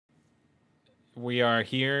we are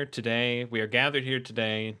here today. We are gathered here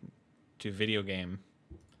today to video game.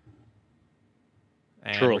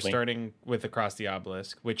 And we're Truly. starting with Across the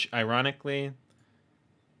Obelisk, which ironically,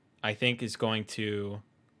 I think is going to.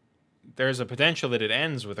 There's a potential that it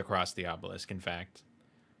ends with Across the Obelisk, in fact.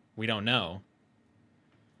 We don't know.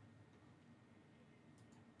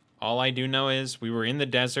 All I do know is we were in the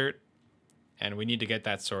desert, and we need to get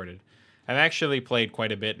that sorted. I've actually played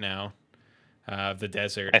quite a bit now of the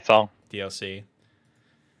desert I saw. DLC.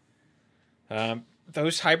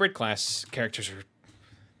 Those hybrid class characters are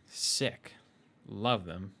sick. Love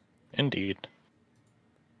them. Indeed.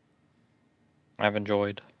 I've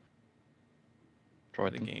enjoyed The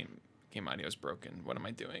them. game audio is broken. What am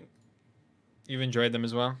I doing? You've enjoyed them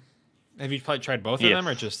as well? Have you tried both of Yes. them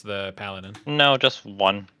or just the Paladin? No, just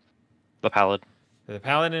one. The Paladin. The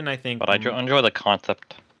Paladin, I think. But I enjoy the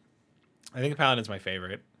concept. I think the Paladin's my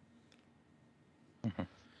favorite. Mhm.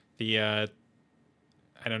 The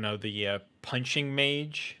I don't know, the punching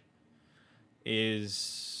mage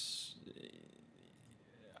is,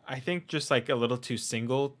 I think, just like a little too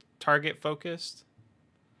single target focused.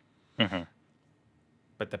 Mhm.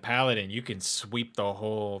 But the Paladin, you can sweep the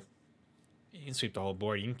whole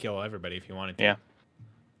board. You can kill everybody if you wanted to. Yeah.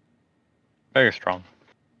 Very strong.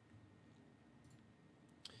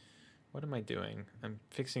 What am I doing? I'm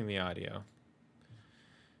fixing the audio.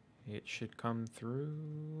 It should come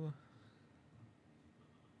through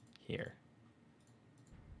here.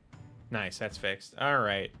 Nice, that's fixed. All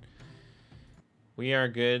right. We are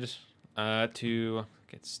good to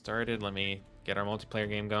get started. Let me get our multiplayer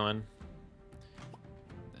game going.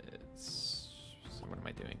 So what am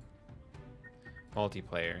I doing?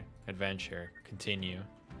 Multiplayer, adventure, continue,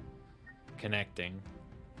 connecting,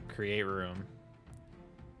 create room,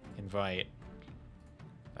 invite.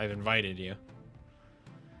 I've invited you.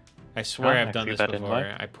 I swear I've done this before.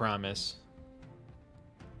 Invite. I promise.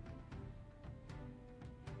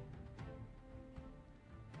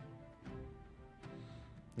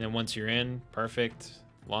 And then once you're in, perfect.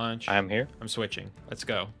 Launch. I am here. I'm switching. Let's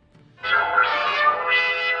go.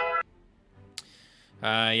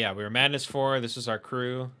 Yeah, we were Madness 4. This is our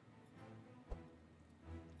crew.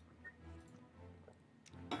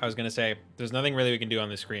 I was going to say, there's nothing really we can do on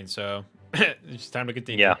this screen, so it's time to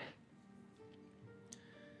continue. Yeah.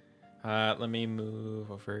 Let me move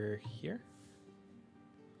over here.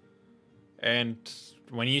 And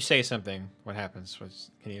when you say something, what happens?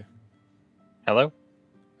 Can you? Hello?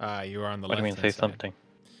 You are on the What do you left-hand mean, say side. something?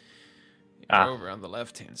 You're over on the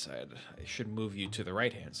left-hand side. I should move you to the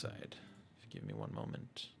right-hand side. If you give me one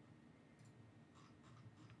moment.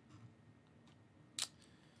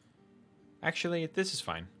 Actually, this is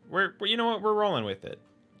fine. You know what? We're rolling with it.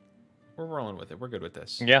 We're rolling with it. We're good with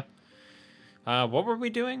this. Yeah. What were we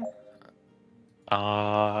doing?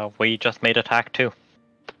 We just made attack 2.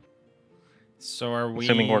 So are we...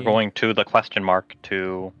 Assuming we're going to the question mark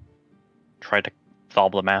to try to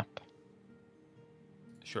solve the map.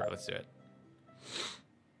 Sure, let's do it.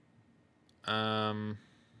 I'm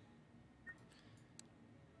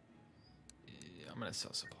gonna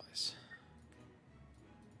sell supplies.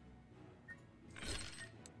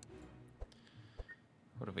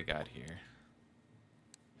 What have we got here?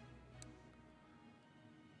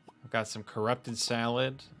 I've got some corrupted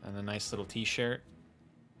salad and a nice little t-shirt.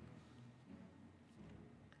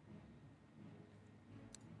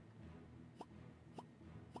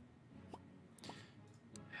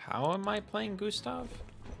 How am I playing Gustav?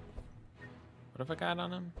 What have I got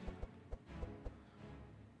on him?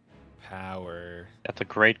 Power. That's a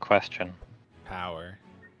great question. Power.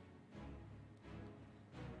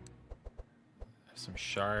 Some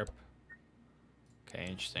sharp. Okay,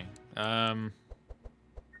 interesting. I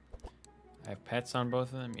have pets on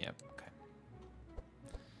both of them. Yep. Okay.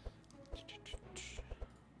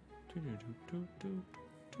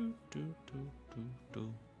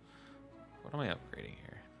 What am I upgrading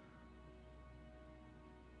here?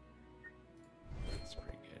 That's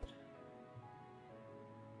pretty good.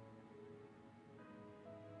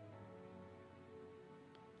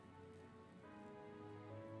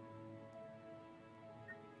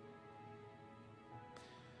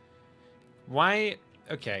 Why?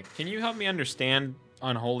 Okay, can you help me understand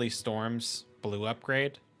Unholy Storm's blue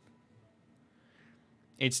upgrade?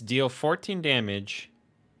 It's deal 14 damage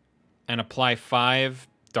and apply 5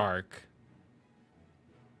 dark.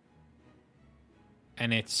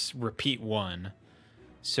 And it's repeat 1.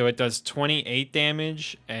 So it does 28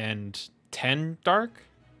 damage and 10 dark?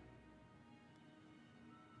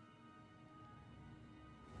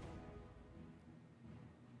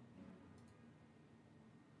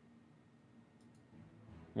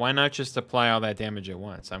 Why not just apply all that damage at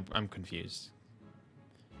once? I'm confused.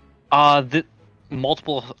 The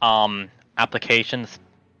multiple applications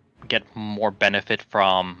get more benefit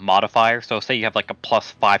from modifiers. So say you have like a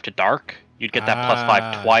 +5 to dark, you'd get that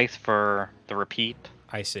 +5 twice for the repeat.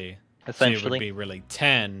 I see. So it would Essentially. be really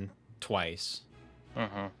 10 twice.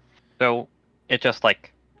 So it just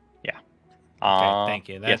like, yeah. Okay, thank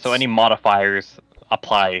you. Yeah. So any modifiers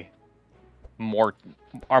are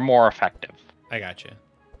more effective. I got you.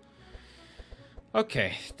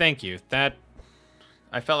 Okay, thank you. That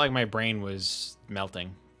I felt like my brain was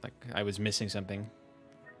melting, like I was missing something.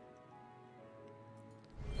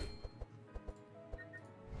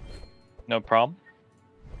 No problem.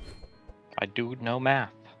 I do know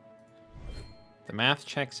math. The math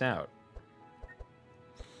checks out.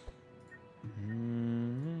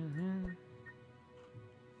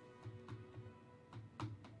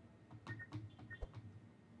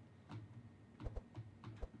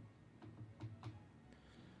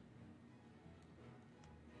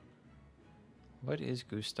 What is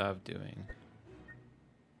Gustav doing?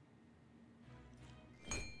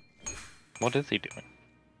 What is he doing?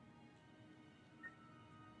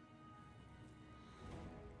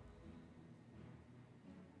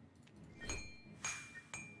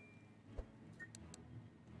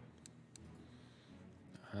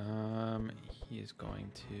 He is going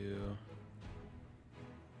to...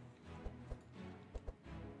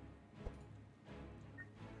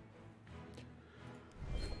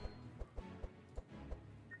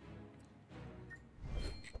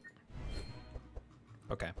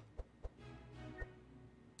 Okay. I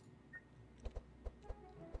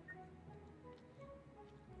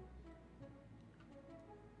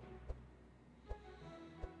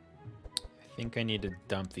think I need to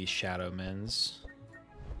dump these Shadow Men's.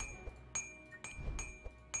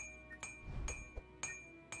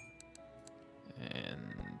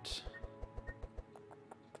 And...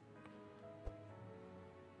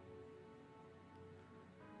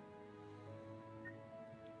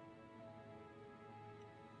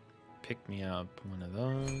 pick me up one of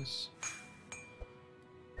those.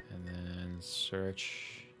 And then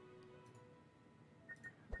search.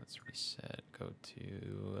 Let's reset. Go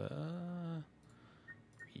to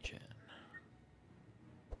regen.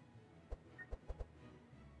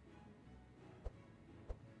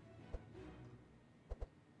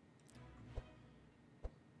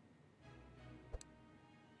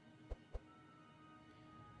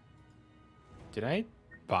 Did I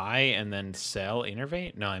buy and then sell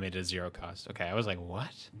Innervate? No, I made it a 0 cost. Okay, I was like,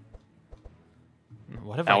 what?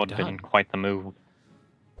 What have I done? That would have been quite the move.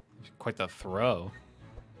 Quite the throw.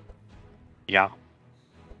 Yeah.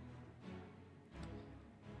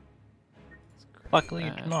 Luckily,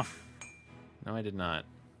 you did not. No, I did not.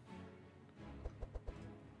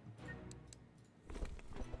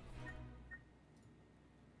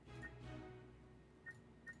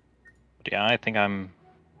 But yeah, I think I'm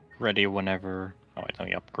ready whenever. Oh, I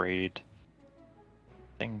don't upgrade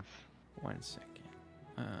things. 1 second.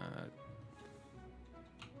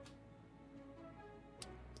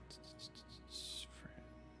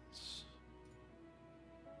 Friends.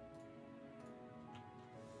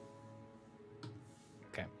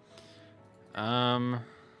 Okay.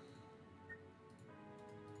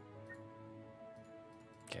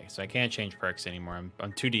 Okay, so I can't change perks anymore.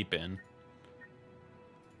 I'm too deep in.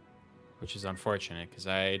 Which is unfortunate, because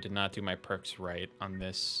I did not do my perks right on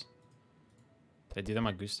this. Did I do them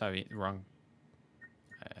on Gustav wrong?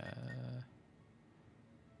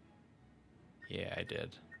 Yeah, I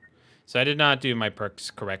did. So I did not do my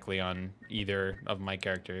perks correctly on either of my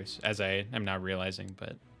characters, as I am now realizing,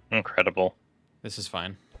 but... Incredible. This is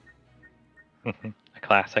fine. A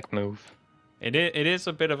classic move. It is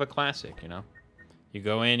a bit of a classic, you know? You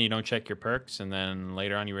go in, you don't check your perks, and then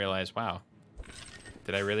later on you realize, wow,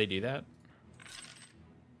 did I really do that?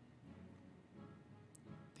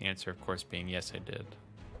 The answer, of course, being yes, I did.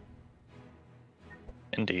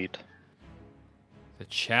 Indeed. The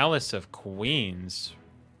Chalice of Queens.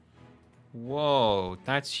 Whoa,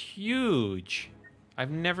 that's huge. I've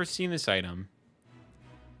never seen this item.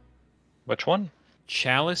 Which one?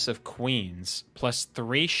 Chalice of Queens.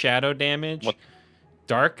 +3 shadow damage. What?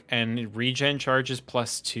 Dark and regen charges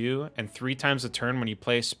 +2. And 3 times a turn when you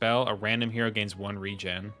play a spell, a random hero gains 1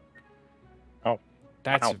 regen. Oh.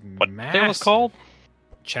 That's wow. What massive. it was called?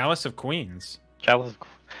 Chalice of Queens. Chalice.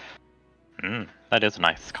 That is a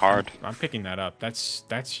nice card. I'm picking that up.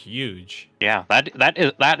 That's huge. Yeah,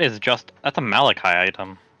 that is just that's a Malachi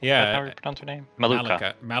item. Yeah. Is that how you pronounce her name?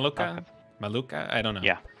 Maluka. Maluka? Maluka? I don't know.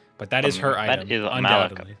 Yeah. But that is her item. That is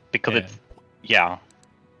undoubtedly. Malachi. Because yeah.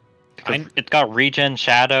 Because it's got regen,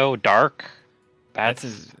 shadow, dark. It's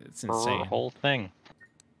Her insane. whole thing.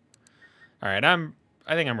 All right, I'm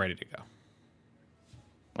I think I'm ready to go.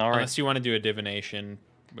 All right. Unless you want to do a divination,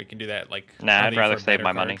 we can do that. Like, Nah, I'd hunting rather for save better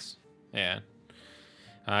my money. cards. Yeah.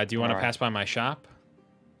 Do you want to Alright. pass by my shop,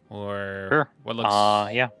 or Sure. what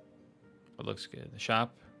looks? Yeah. What looks good? The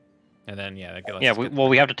shop, and then yeah, that Yeah.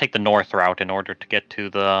 We have to take the north route in order to get to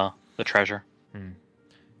the treasure.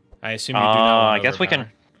 I assume you do not want I guess we can.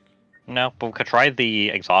 overpower. No, but we could try the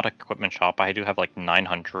exotic equipment shop. I do have like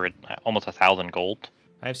 900, almost 1,000 gold.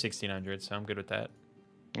 I have 1,600, so I'm good with that.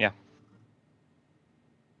 Yeah.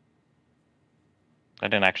 I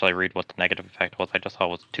didn't actually read what the negative effect was. I just saw it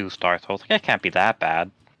was 2 stars. So I was like, it can't be that bad.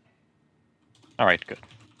 All right, good.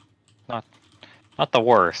 Not the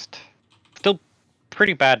worst. Still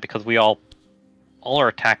pretty bad because all our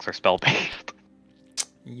attacks are spell based.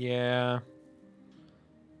 Yeah.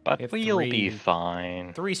 But We have we'll be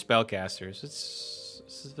fine. 3 spellcasters.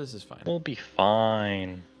 This is fine. We'll be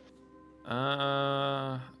fine.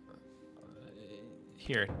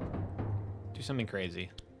 Here. Do something crazy.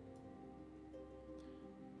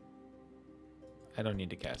 I don't need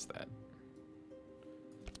to cast that.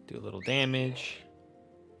 Do a little damage.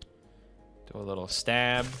 Do a little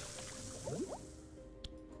stab.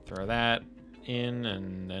 Throw that in,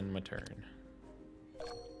 and then my turn.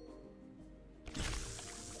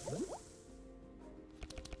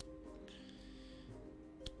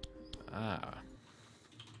 Ah.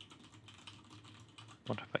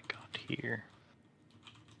 What have I got here?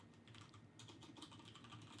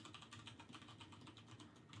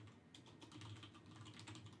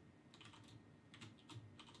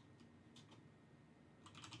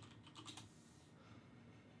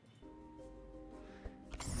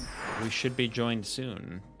 We should be joined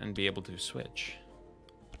soon and be able to switch.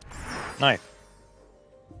 Nice.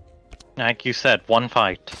 Like you said, one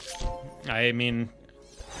fight. I mean,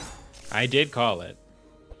 I did call it.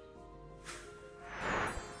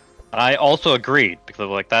 I also agreed because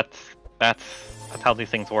like that's how these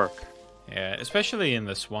things work. Yeah, especially in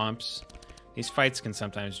the swamps. These fights can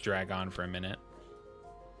sometimes drag on for a minute.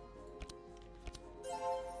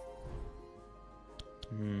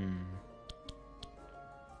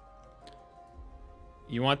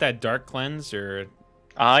 You want that dark cleanse, or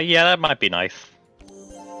Yeah, that might be nice.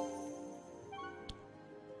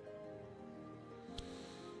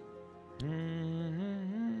 Here,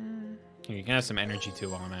 you can have some energy too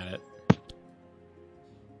while I'm at it.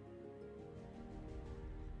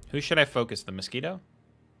 Who should I focus? The mosquito?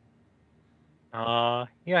 Yeah,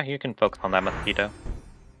 you can focus on that mosquito.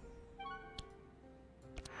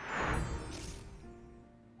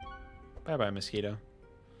 Bye-bye, mosquito.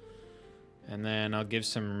 And then I'll give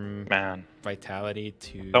some vitality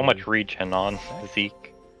to... So much regen on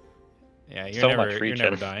Zeke. Yeah, You're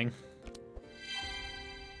never dying.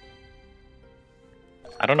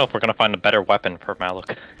 I don't know if we're gonna find a better weapon for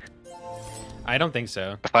Maluk. I don't think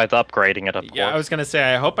so. Besides upgrading it, of course. Yeah, I was gonna say,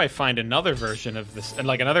 I hope I find another version of this, and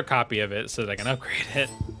like another copy of it, so that I can upgrade it.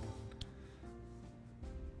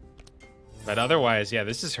 But otherwise, yeah,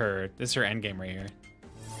 this is her endgame right here.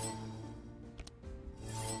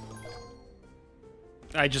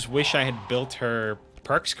 I just wish I had built her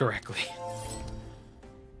perks correctly.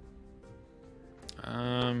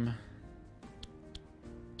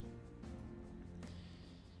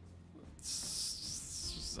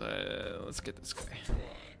 Let's get this guy.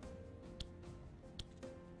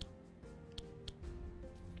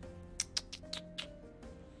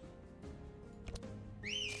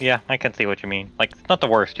 Yeah, I can see what you mean. Like, it's not the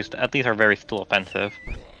worst, just at least are very still offensive.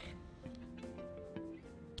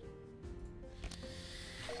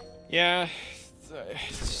 Yeah,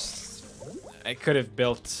 I could have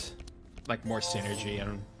built like more synergy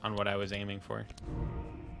on what I was aiming for.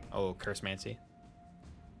 Oh, Curse Mancy.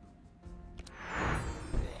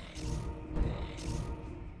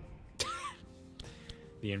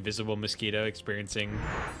 The invisible mosquito experiencing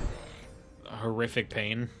horrific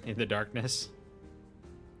pain in the darkness.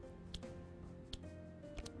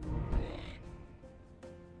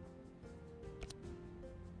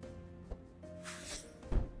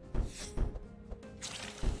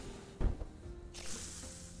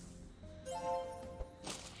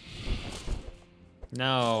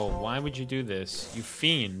 No, why would you do this? You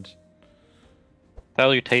fiend.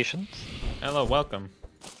 Salutations. Hello, welcome.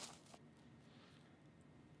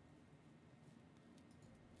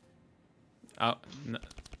 Oh, no.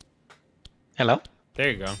 Hello?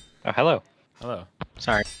 There you go. Oh, hello. Hello.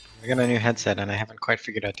 Sorry, I got a new headset and I haven't quite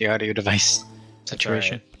figured out the audio device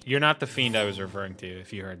situation. Right. You're not the fiend I was referring to,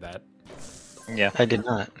 if you heard that. Yeah. I did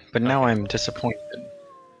not, but now I'm disappointed.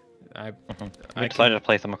 We decided to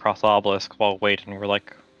play them across the Obelisk while waiting. We're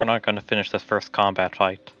like, we're not going to finish this first combat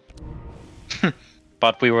fight.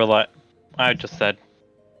 But we were like, I just said,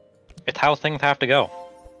 It's how things have to go.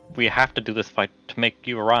 We have to do this fight to make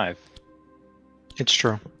you arrive. It's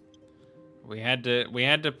true. We had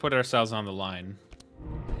to put ourselves on the line.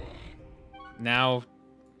 Now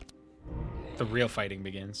the real fighting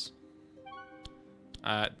begins.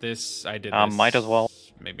 This I did this. Might as well.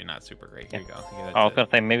 Maybe not super great. Here you go. I was gonna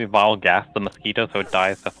say maybe Vile gas the mosquito so it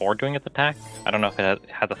dies before doing its attack. I don't know if it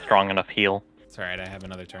has a strong enough heal. It's alright, I have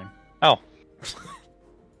another turn. Oh.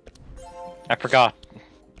 I forgot.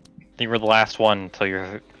 You were the last one, so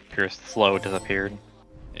your slow disappeared.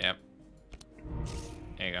 Yep.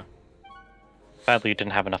 There you go. Sadly, you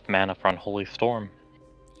didn't have enough mana for Unholy Storm.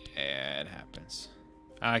 Yeah, it happens.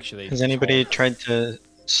 Actually, Has anybody tried to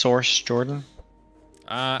source Jordan?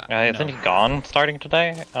 Isn't he gone starting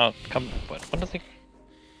today? When does he?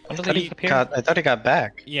 When does he disappear? I thought he got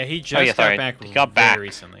back. Yeah, he just got back. He got very back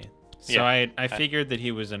recently. So Yeah. I figured that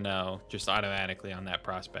he was a no, just automatically on that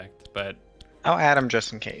prospect. But I'll add him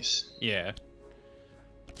just in case. yeah,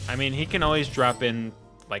 I mean he can always drop in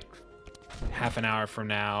like half an hour from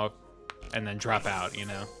now, and then drop out. You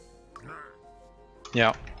know.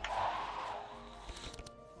 Yeah.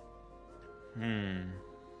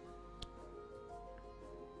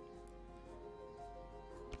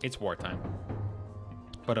 It's wartime.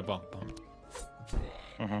 But a bump.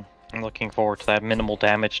 I'm looking forward to that minimal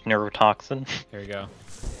damage neurotoxin. Here we go.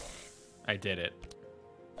 I did it.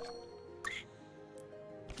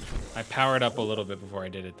 I powered up a little bit before I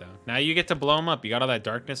did it, though. Now you get to blow him up. You got all that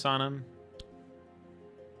darkness on him.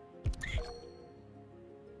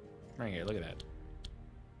 Right here, look at that.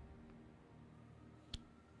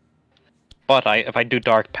 But if I do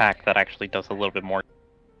Dark Pact, that actually does a little bit more.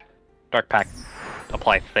 Dark Pact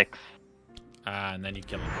applies 6. And then you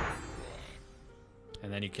kill him.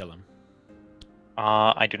 And then you kill him.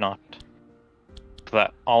 I do not. So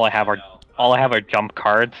that all I have are jump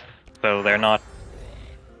cards, so they're not.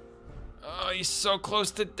 Oh, he's so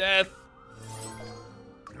close to death.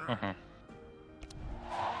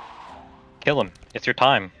 Kill him. It's your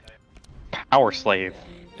time. Power Slave.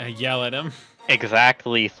 I yell at him. Exact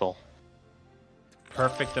lethal.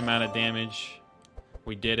 Perfect amount of damage.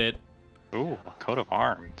 We did it. Ooh, a coat of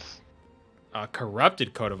arms. A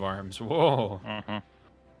corrupted coat of arms. Whoa. Mhm.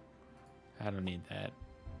 I don't need that.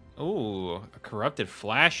 Ooh, a corrupted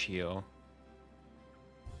flash heal.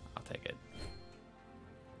 I'll take it.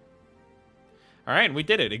 All right, we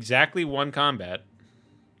did it. Exactly one combat.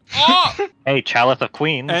 Oh! Hey, Chalice of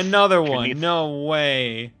Queens. Another one. No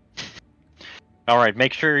way. All right,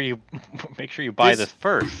 make sure you buy This- this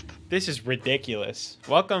first. This is ridiculous.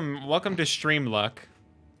 Welcome to Stream Luck.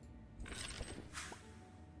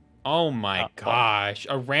 Oh my gosh.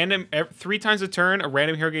 A random 3 times a turn, a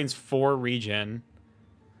random hero gains 4 regen.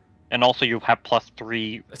 And also you have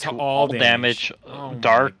 +3 That's to all all damage, Oh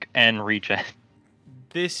dark, and regen.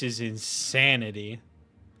 This is insanity.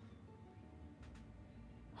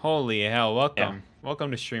 Holy hell, welcome. Yeah.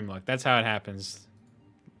 Welcome to Stream Luck. That's how it happens.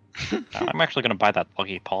 I'm actually gonna buy that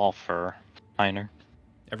Lucky Paul for minor.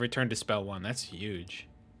 Every turn dispel 1. That's huge.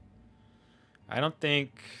 I don't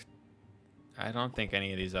think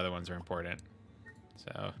any of these other ones are important.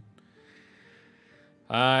 So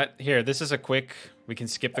here, this is a quick, we can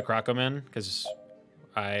skip the Crocomen because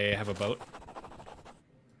I have a boat.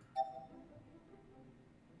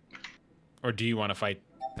 Or do you want to fight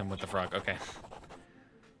them with the frog? Okay.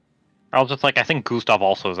 I was just like, I think Gustav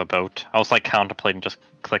also is a boat. I was like contemplating just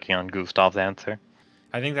clicking on Gustav's answer.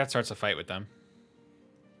 I think that starts a fight with them.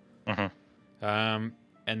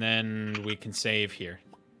 And then we can save here.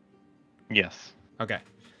 Yes. Okay.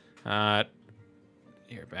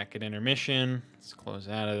 Here, back at intermission. Let's close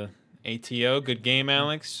out of the ATO. Good game,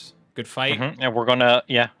 Alex. Good fight. And we're gonna,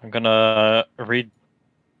 I'm gonna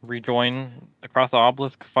rejoin Across the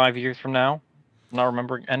Obelisk 5 years from now. Not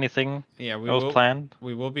remembering anything Yeah, that was planned.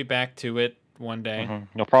 We will be back to it one day.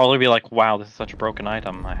 You'll probably be like, wow, this is such a broken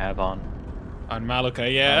item I have on. On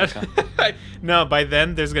Maluka, yeah. Maluka. No, by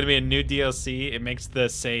then there's going to be a new DLC. It makes the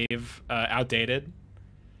save outdated.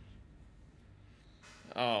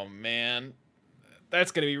 Oh, man.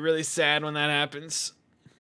 That's going to be really sad when that happens.